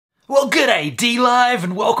Well, g'day DLive,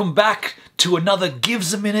 and welcome back to another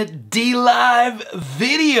GivesAMinute DLive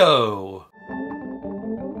video.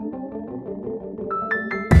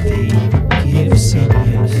 The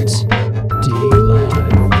GivesAMinute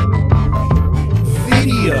DLive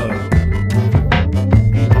video.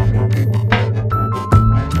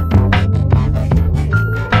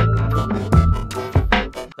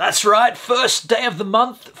 That's right, first day of the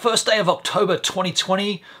month, first day of October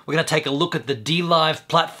 2020. We're going to take a look at the DLive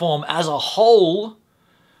platform as a whole.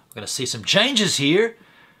 We're going to see some changes here.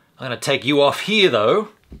 I'm going to take you off here though.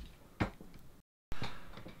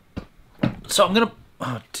 So I'm going to... Oh,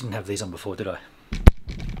 I didn't have these on before, did I?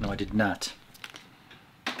 No, I did not.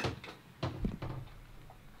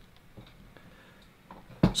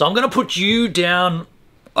 So I'm going to put you down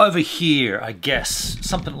over here, I guess.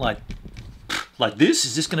 Something like this.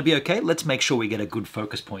 Is this going to be okay? Let's make sure we get a good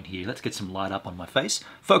focus point here. Let's get some light up on my face.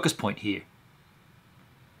 Focus point here.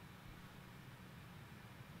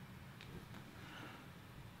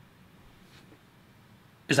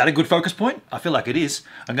 Is that a good focus point? I feel like it is.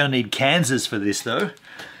 I'm going to need Kansas for this though.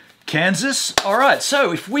 Kansas. All right,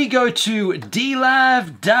 so if we go to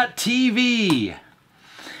dlive.tv,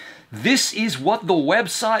 this is what the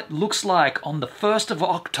website looks like on the 1st of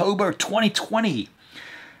October 2020.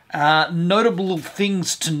 Notable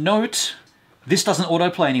things to note, this doesn't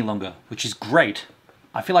autoplay any longer, which is great.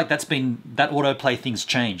 I feel like that autoplay thing's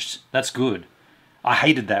changed. That's good. I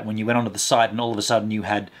hated that when you went onto the site and all of a sudden you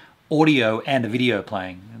had audio and a video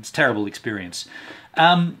playing. It's a terrible experience.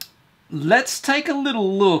 Let's take a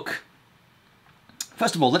little look.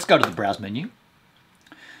 First of all, let's go to the browse menu.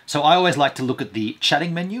 So I always like to look at the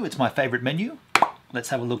chatting menu. It's my favorite menu. Let's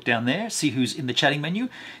have a look down there, see who's in the chatting menu.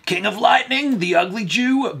 King of Lightning, The Ugly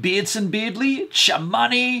Jew, Beardson Beardly,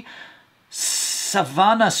 Chamani,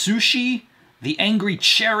 Savannah Sushi, The Angry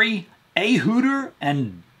Cherry, A Hooter,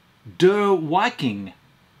 and Der Viking.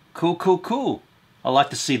 Cool, cool, cool. I like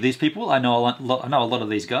to see these people. I know a lot of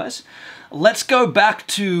these guys. Let's go back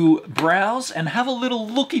to browse and have a little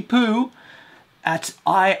looky-poo at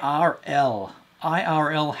IRL.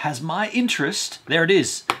 IRL has my interest. There it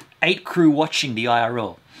is. 8 crew watching the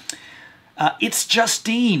IRL. It's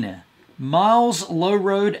Justine, Miles Low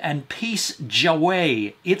Road, and Peace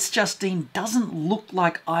Jaway. It's Justine doesn't look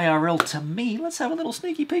like IRL to me. Let's have a little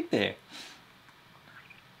sneaky peek there.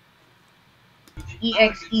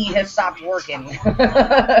 EXE has stopped working.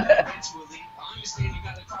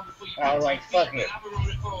 I was like, fuck it.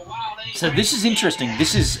 So this is interesting.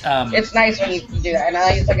 This is... it's nice when you can do that.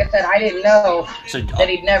 And like I said, I didn't know that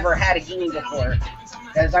he'd never had a Guinea before.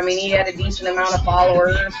 Because, I mean, he had a decent amount of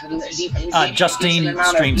followers. And Justine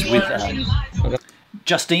streams with...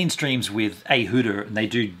 Justine streams with A Hooter, and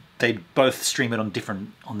they both stream it on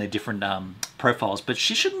their different profiles. But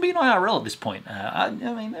she shouldn't be an IRL at this point. I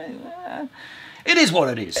mean, it is what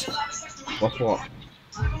it is. What's what?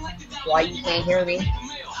 Why you can't hear me?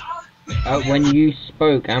 When you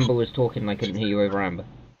spoke, Amber was talking. I couldn't hear you over Amber.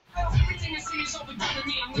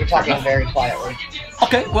 You're talking very quietly.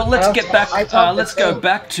 Okay, well let's get back. Let's go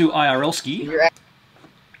back to IRL ski.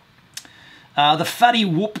 The Fatty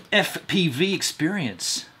Whoop FPV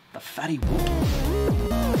experience. The Fatty Whoop.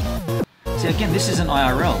 See, again, this isn't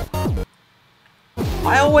IRL.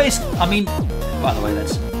 I mean, by the way,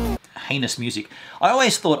 that's heinous music. I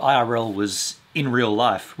always thought IRL was in real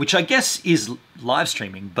life, which I guess is live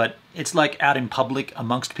streaming, but it's like out in public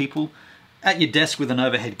amongst people, at your desk with an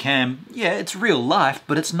overhead cam. Yeah, it's real life,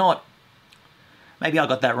 but it's not. Maybe I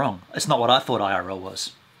got that wrong. It's not what I thought IRL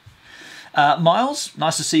was. Miles,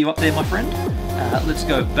 nice to see you up there, my friend. Let's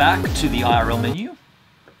go back to the IRL menu.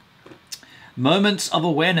 Moments of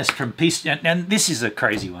awareness from Peace, and this is a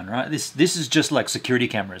crazy one, right? This is just like security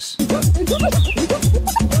cameras.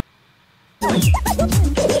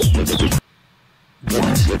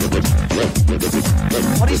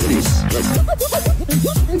 What is this?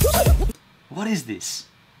 What is this?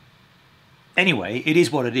 Anyway, it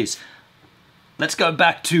is what it is. Let's go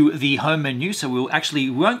back to the home menu. So we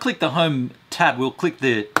won't click the home tab, we'll click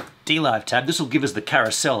the DLive tab. This will give us the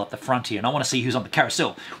carousel up the front here, and I want to see who's on the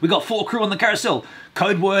carousel. We've got 4 crew on the carousel.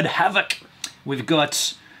 Code word Havoc. We've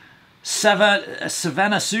got Savannah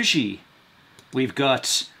Sushi. We've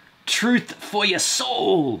got Truth for Your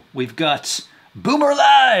Soul. We've got Boomer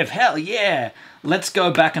Live. Hell yeah. Let's go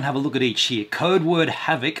back and have a look at each here. Code word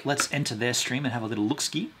Havoc. Let's enter their stream and have a little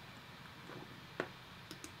look-ski.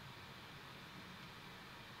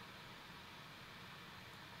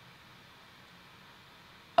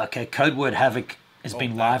 Okay, Code word Havoc has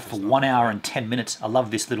been live for 1 hour and 10 minutes. I love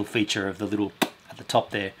this little feature of the little at the top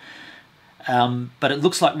there. But it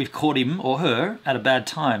looks like we've caught him or her at a bad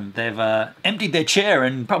time. They've emptied their chair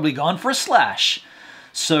and probably gone for a slash.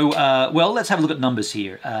 So, well, let's have a look at numbers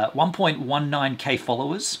here. 1.19k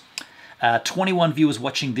followers, 21 viewers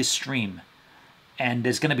watching this stream. And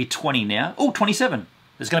there's going to be 20 now. Oh, 27.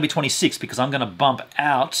 There's going to be 26 because I'm going to bump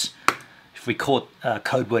out if we caught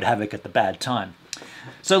Code Word Havoc at the bad time.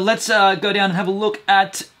 So let's go down and have a look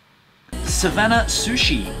at Savannah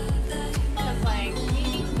Sushi.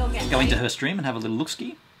 Go into her stream and have a little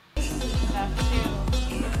look-ski.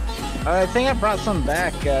 I think I brought some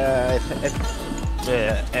back,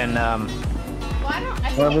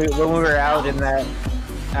 when we were out in that,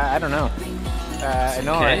 I don't know. I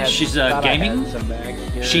know okay, I she's gaming.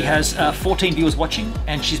 She has 14 viewers watching,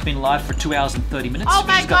 and she's been live for 2 hours and 30 minutes. Oh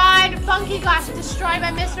my god, Funky got destroyed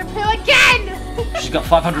by Mr. Pooh again! She's got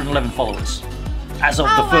 511 followers as of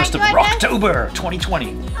the 1st of October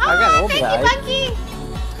 2020. Oh, I got thank ice. you, Funky!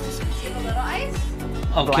 A little ice?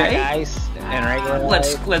 Okay. Black ice and regular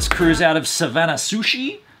ice. Let's cruise out of Savannah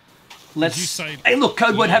Sushi. Hey, look,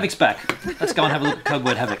 Code Word Havoc's back. Let's go and have a look at Code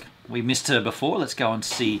Word Havoc. We missed her before. Let's go and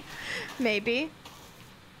see. Maybe.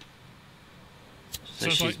 So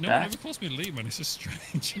she's like, no back. one ever calls me Lee, man. It's just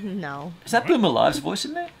strange. No. Is that Boomer Live's voice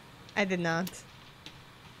in there? I did not.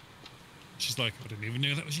 She's like, I didn't even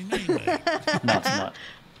know that was your name, mate. No, it's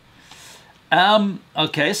not.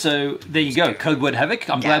 Okay, so there you go. Code Word Havoc.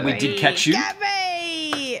 I'm glad we did catch you.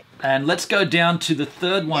 And let's go down to the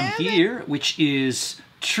third one here, which is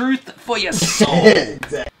Truth for Your Soul.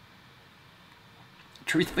 Exactly.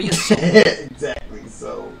 Truth for Your Soul. Exactly.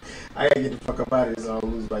 So I gotta get the fuck up out of here so I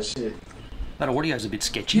don't lose my shit. That audio's a bit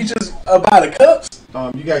sketchy. You just buy the cups.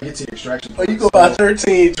 You gotta get to your extraction point. Oh, you go buy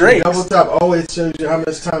 13 drinks. Double tap always shows you how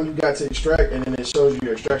much time you got to extract, and then it shows you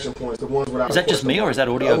your extraction points. The ones without. Is that just me, or is that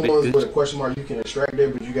audio a bit ones good? with a question mark, you can extract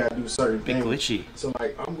there, but you gotta do certain Bit things. glitchy. So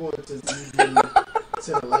like, I'm going to ZB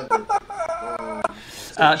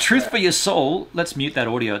 1011. Truth for Your Soul. Let's mute that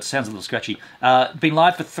audio. It sounds a little scratchy. Been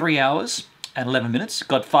live for 3 hours and 11 minutes.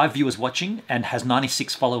 Got 5 viewers watching and has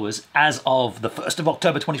 96 followers as of the 1st of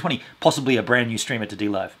October 2020. Possibly a brand new streamer to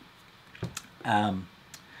DLive.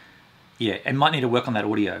 Yeah, and might need to work on that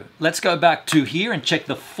audio. Let's go back to here and check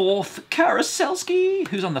the 4th Karaselski.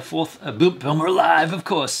 Who's on the 4th? Boomer Live, of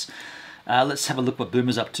course. Let's have a look what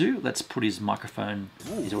Boomer's up to. Let's put his microphone,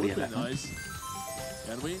 his audio back on.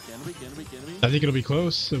 Can we? I think it'll be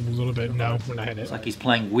close a little bit. No, we're not hitting It's it. like he's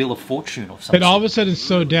playing Wheel of Fortune or something. It all of a sudden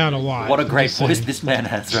slowed down a lot. What a great voice this man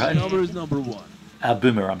has, right? Number is number 1.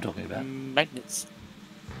 Boomer, I'm talking about. Magnets.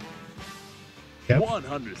 Yep.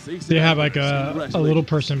 160. They have like a little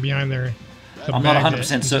person behind there. I'm not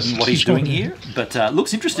 100% certain what he's doing here, but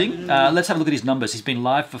looks interesting. Let's have a look at his numbers. He's been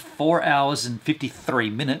live for 4 hours and 53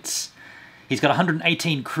 minutes. He's got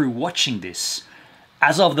 118 crew watching this.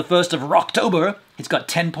 As of the 1st of October, he's got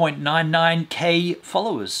 10.99k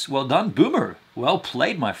followers. Well done, Boomer. Well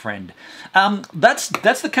played, my friend. That's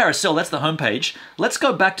the carousel. That's the homepage. Let's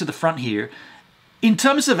go back to the front here. In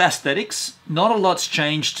terms of aesthetics, not a lot's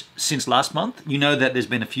changed since last month. You know that there's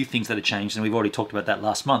been a few things that have changed, and we've already talked about that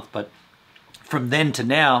last month. But from then to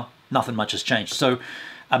now, nothing much has changed. So,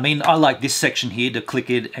 I mean, I like this section here to click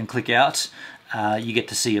it and click out. You get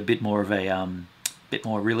to see a bit more of a bit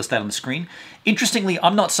more real estate on the screen. Interestingly,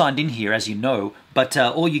 I'm not signed in here, as you know, but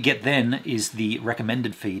all you get then is the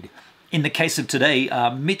recommended feed. In the case of today,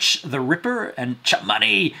 Mitch the Ripper and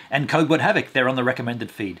Chapmoney and Code Word Havoc, they're on the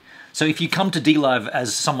recommended feed. So if you come to DLive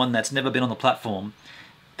as someone that's never been on the platform,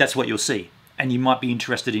 that's what you'll see. And you might be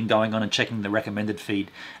interested in going on and checking the recommended feed.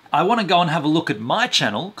 I want to go and have a look at my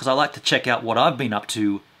channel because I like to check out what I've been up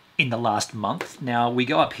to in the last month. Now we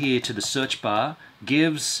go up here to the search bar,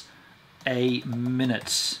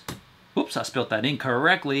 GivesAMinute. Oops, I spelled that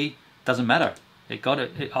incorrectly. Doesn't matter. It got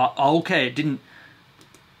it. Okay, it didn't.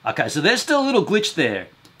 Okay, so there's still a little glitch there.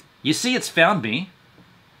 You see, it's found me.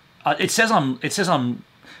 It says I'm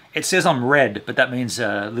red, but that means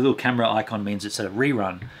the little camera icon means it's a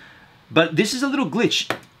rerun. But this is a little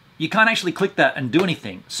glitch. You can't actually click that and do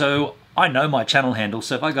anything. So I know my channel handle.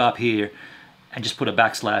 So if I go up here and just put a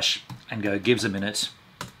backslash and go GivesAMinute,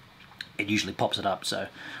 it usually pops it up. So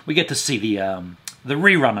we get to see the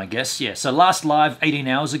rerun, I guess. Yeah. So last live 18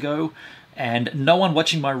 hours ago, and no one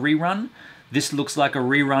watching my rerun. This looks like a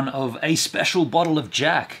rerun of a special bottle of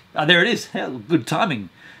Jack. There it is. Hell, good timing.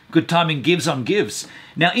 Good timing, Gives on Gives.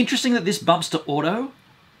 Now, interesting that this bumps to auto.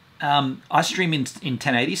 I stream in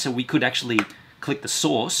 1080, so we could actually click the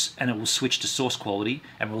source, and it will switch to source quality,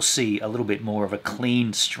 and we'll see a little bit more of a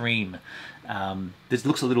clean stream. This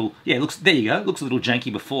looks a little, yeah, it looks, there you go. It looks a little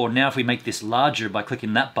janky before. Now, if we make this larger by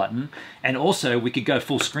clicking that button, and also we could go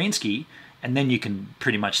full screen ski, and then you can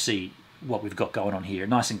pretty much see what we've got going on here.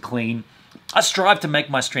 Nice and clean. I strive to make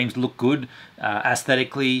my streams look good,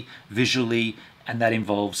 aesthetically, visually, and that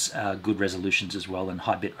involves good resolutions as well and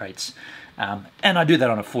high bit rates. And I do that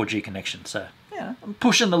on a 4G connection, so yeah, I'm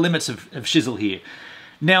pushing the limits of shizzle here.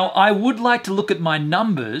 Now, I would like to look at my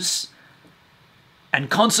numbers, and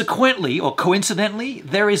consequently, or coincidentally,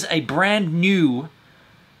 there is a brand new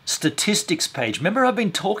statistics page. Remember I've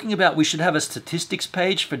been talking about we should have a statistics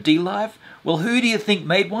page for DLive? Well, who do you think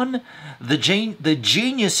made one? The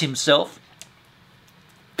genius himself.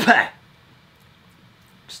 Pah!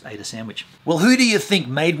 Just ate a sandwich. Well, who do you think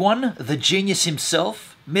made one? The genius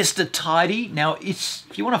himself, Mr. Tidy. Now, if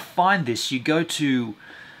you want to find this, you go to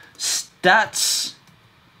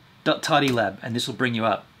stats.tidylab, and this will bring you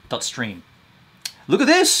up, .stream. Look at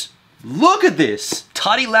this! Look at this!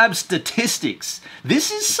 TidyLab statistics.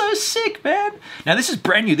 This is so sick, man. Now, this is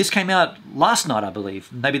brand new. This came out last night, I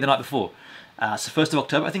believe. Maybe the night before. So 1st of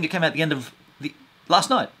October. I think it came out at the end of last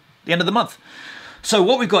night. The end of the month. So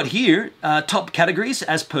what we've got here, top categories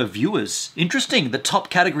as per viewers. Interesting. The top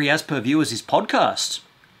category as per viewers is podcast.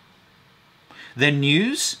 Then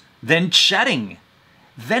news. Then chatting.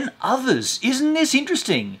 Then others. Isn't this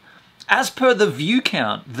interesting? As per the view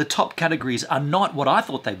count, the top categories are not what I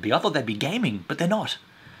thought they'd be. I thought they'd be gaming, but they're not.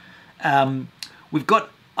 We've got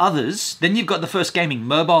others. Then you've got the first gaming,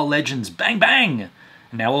 Mobile Legends, bang, bang.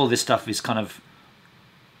 Now all this stuff is kind of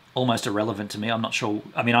almost irrelevant to me. I'm not sure.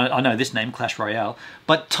 I mean, I know this name, Clash Royale.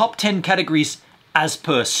 But top 10 categories as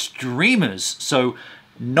per streamers. So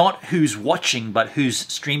not who's watching, but who's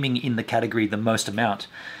streaming in the category the most amount.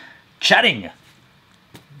 Chatting,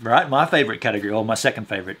 right? My favorite category, or my second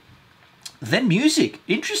favorite. Then music,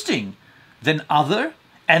 interesting. Then other,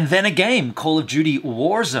 and then a game, Call of Duty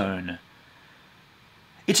Warzone.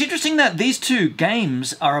 It's interesting that these two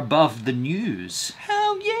games are above the news.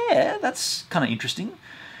 Hell yeah, that's kind of interesting.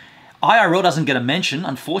 IRL doesn't get a mention,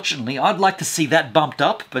 unfortunately. I'd like to see that bumped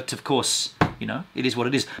up, but of course, you know, it is what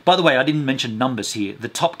it is. By the way, I didn't mention numbers here. The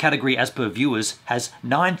top category as per viewers has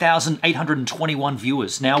 9,821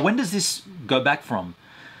 viewers. Now, when does this go back from?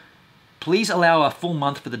 Please allow a full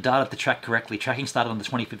month for the data to track correctly. Tracking started on the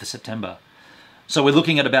 25th of September. So we're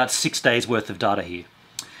looking at about 6 days worth of data here.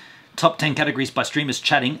 Top 10 categories by streamers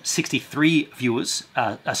chatting, 63 viewers,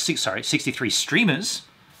 63 streamers.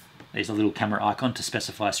 There's a little camera icon to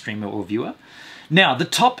specify streamer or viewer. Now, the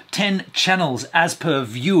top 10 channels as per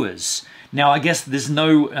viewers. Now, I guess there's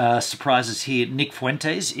no surprises here. Nick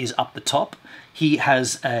Fuentes is up the top. He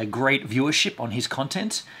has a great viewership on his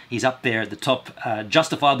content. He's up there at the top,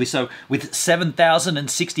 justifiably so, with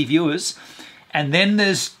 7,060 viewers. And then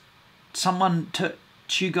there's someone,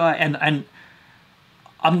 Chugai, and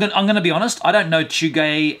I'm gonna be honest, I don't know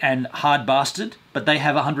Chugai and Hard Bastard, but they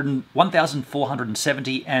have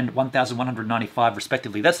 1,470 and 1,195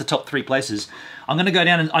 respectively. That's the top 3 places. I'm gonna go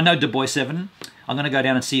down, and I know DuBois7. I'm gonna go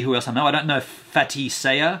down and see who else I know. I don't know Fatih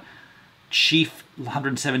Saya, Chief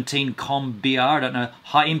 117 Com BR, I don't know.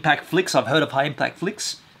 High Impact Flicks, I've heard of High Impact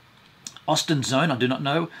Flicks. Austin Zone, I do not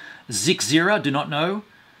know. Zik Zera, do not know.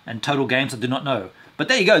 And Total Games, I do not know. But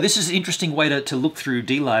there you go, this is an interesting way to look through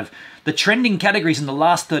DLive. The trending categories in the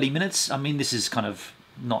last 30 minutes, I mean, this is kind of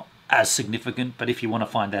not as significant, but if you want to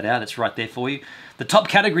find that out, it's right there for you. The top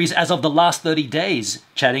categories as of the last 30 days,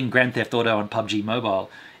 chatting, Grand Theft Auto, and PUBG Mobile.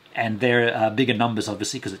 And they're bigger numbers,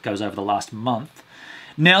 obviously, because it goes over the last month.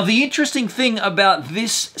 Now, the interesting thing about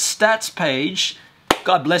this stats page,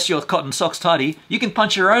 God bless your cotton socks tidy, you can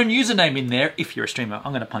punch your own username in there if you're a streamer.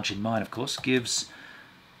 I'm going to punch in mine, of course.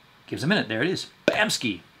 GivesAMinute, there it is.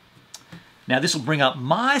 Bamski. Now, this will bring up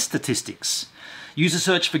my statistics. User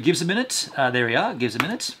search for GivesAMinute. There we are,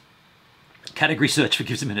 GivesAMinute. Category search for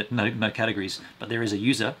GivesAMinute. No categories, but there is a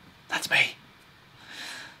user. That's me.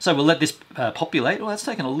 So we'll let this populate. Well, that's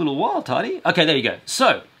taken a little while, Tidy. Okay, there you go.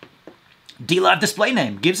 So, DLive display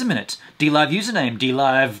name, GivesAMinute. DLive username,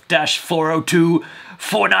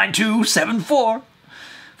 DLive-402-49274.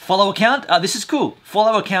 Follow account, this is cool.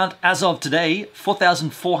 Follow account as of today,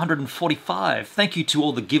 4,445. Thank you to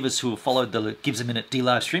all the givers who have followed the GivesAMinute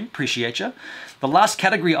DLive stream. Appreciate you. The last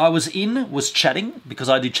category I was in was chatting, because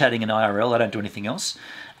I do chatting in IRL. I don't do anything else.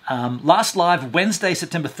 Last live, Wednesday,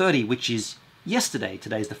 September 30, which is yesterday.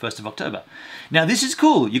 Today's the 1st of October. Now, this is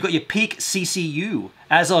cool. You've got your peak CCU.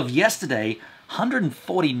 As of yesterday,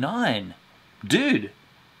 149. Dude,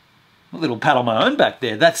 a little pat on my own back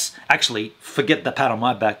there. That's actually, forget the pat on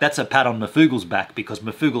my back. That's a pat on Mafugal's back, because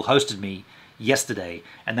Mafugal hosted me yesterday,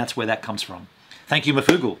 and that's where that comes from. Thank you,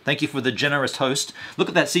 Mafugal. Thank you for the generous host. Look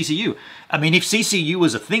at that CCU. I mean, if CCU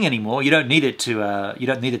was a thing anymore, you don't need it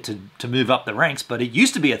to move up the ranks, but it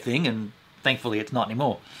used to be a thing, and thankfully it's not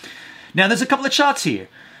anymore. Now, there's a couple of charts here.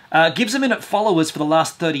 GivesAMinute followers for the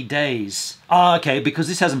last 30 days. Ah, okay, because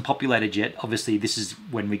this hasn't populated yet. Obviously, this is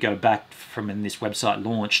when we go back from when this website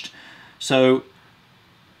launched. So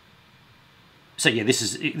yeah, this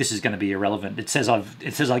is going to be irrelevant. It says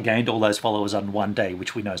I gained all those followers on one day,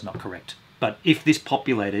 which we know is not correct. But if this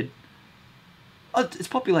populated, oh, it's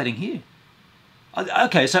populating here.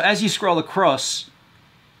 Okay, so as you scroll across,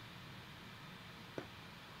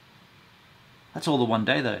 that's all the one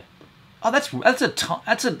day though. Oh, that's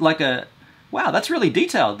wow, that's really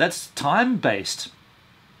detailed. That's time based.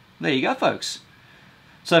 There you go, folks.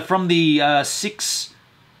 So from the 6,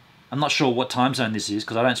 I'm not sure what time zone this is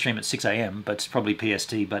because I don't stream at 6 a.m. but it's probably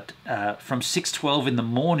PST. But from 6:12 in the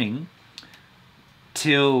morning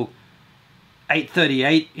till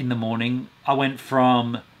 8:38 in the morning, I went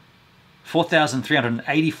from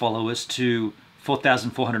 4,380 followers to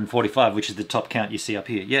 4,445, which is the top count you see up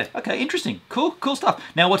here. Yeah, okay, interesting. Cool stuff.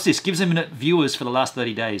 Now, what's this? GivesAMinute viewers for the last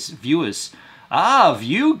 30 days. Viewers. Ah,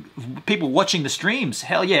 people watching the streams.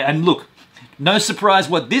 Hell yeah. And look, no surprise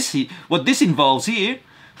what this involves here.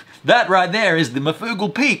 That right there is the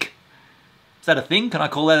Mafugal Peak. Is that a thing? Can I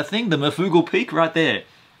call that a thing? The Mafugal Peak right there.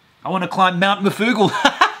 I want to climb Mount Mafugal.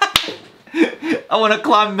 I want to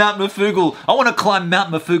climb Mount Mafugal. I want to climb Mount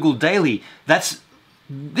Mafugal daily.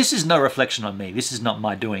 This is no reflection on me. This is not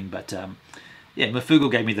my doing, but yeah,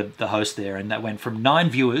 Mafugal gave me the host there, and that went from 9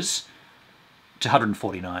 viewers to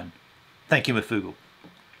 149. Thank you, Mafugal.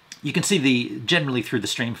 You can see generally through the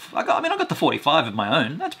stream. I got the 45 of my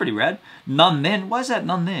own. That's pretty rad. None then. Why is that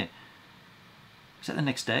none there? Is that the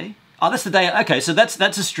next day? Oh, that's the day. Okay, so that's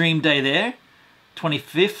a stream day there.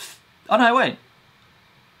 25th. Oh no, wait.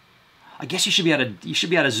 I guess you should be able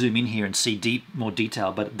to zoom in here and see more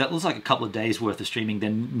detail, but that looks like a couple of days worth of streaming,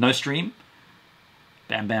 then no stream.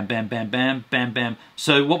 Bam, bam, bam, bam, bam, bam, bam.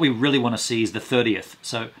 So what we really want to see is the 30th.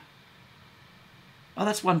 So, oh,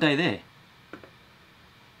 that's one day there.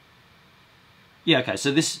 Yeah, okay,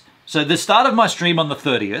 so the start of my stream on the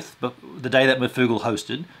 30th, but the day that Mafugal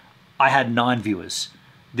hosted, I had 9 viewers.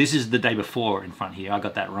 This is the day before in front here, I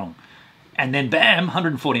got that wrong. And then bam,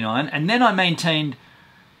 149, and then I maintained,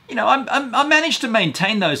 you know, I managed to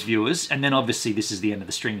maintain those viewers, and then obviously this is the end of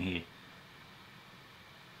the stream here.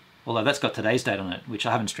 Although that's got today's date on it, which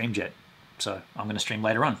I haven't streamed yet, so I'm going to stream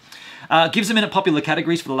later on. GivesAMinute popular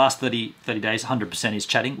categories for the last 30 days, 100% is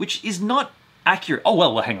chatting, which is not accurate. Oh,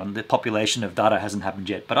 well, hang on, the population of data hasn't happened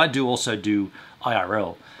yet, but I do also do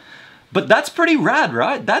IRL. But that's pretty rad,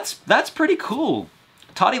 right? That's pretty cool.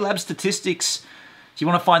 TidyLab statistics, if you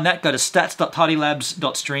want to find that, go to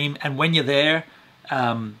stats.tidylabs.stream, and when you're there,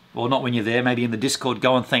 well, not when you're there, maybe in the Discord,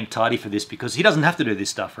 go and thank Tidy for this, because he doesn't have to do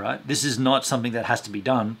this stuff, right? This is not something that has to be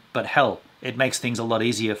done, but hell, it makes things a lot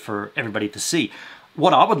easier for everybody to see.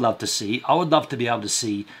 What I would love to see, I would love to be able to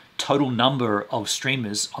see total number of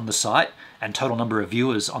streamers on the site and total number of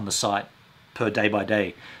viewers on the site per day by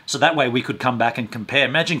day. So that way we could come back and compare.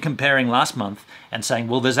 Imagine comparing last month and saying,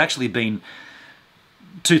 well, there's actually been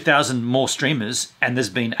 2,000 more streamers and there's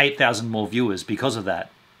been 8,000 more viewers because of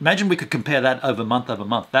that. Imagine we could compare that over month.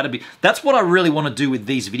 That's what I really want to do with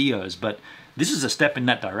these videos, but this is a step in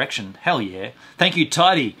that direction. Hell yeah. Thank you,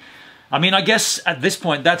 Tidy. I mean, I guess at this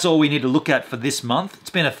point, that's all we need to look at for this month. It's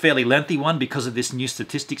been a fairly lengthy one because of this new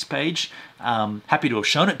statistics page. Happy to have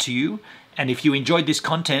shown it to you. And if you enjoyed this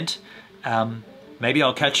content, maybe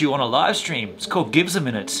I'll catch you on a live stream. It's called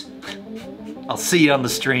GivesAMinute. I'll see you on the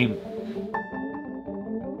stream.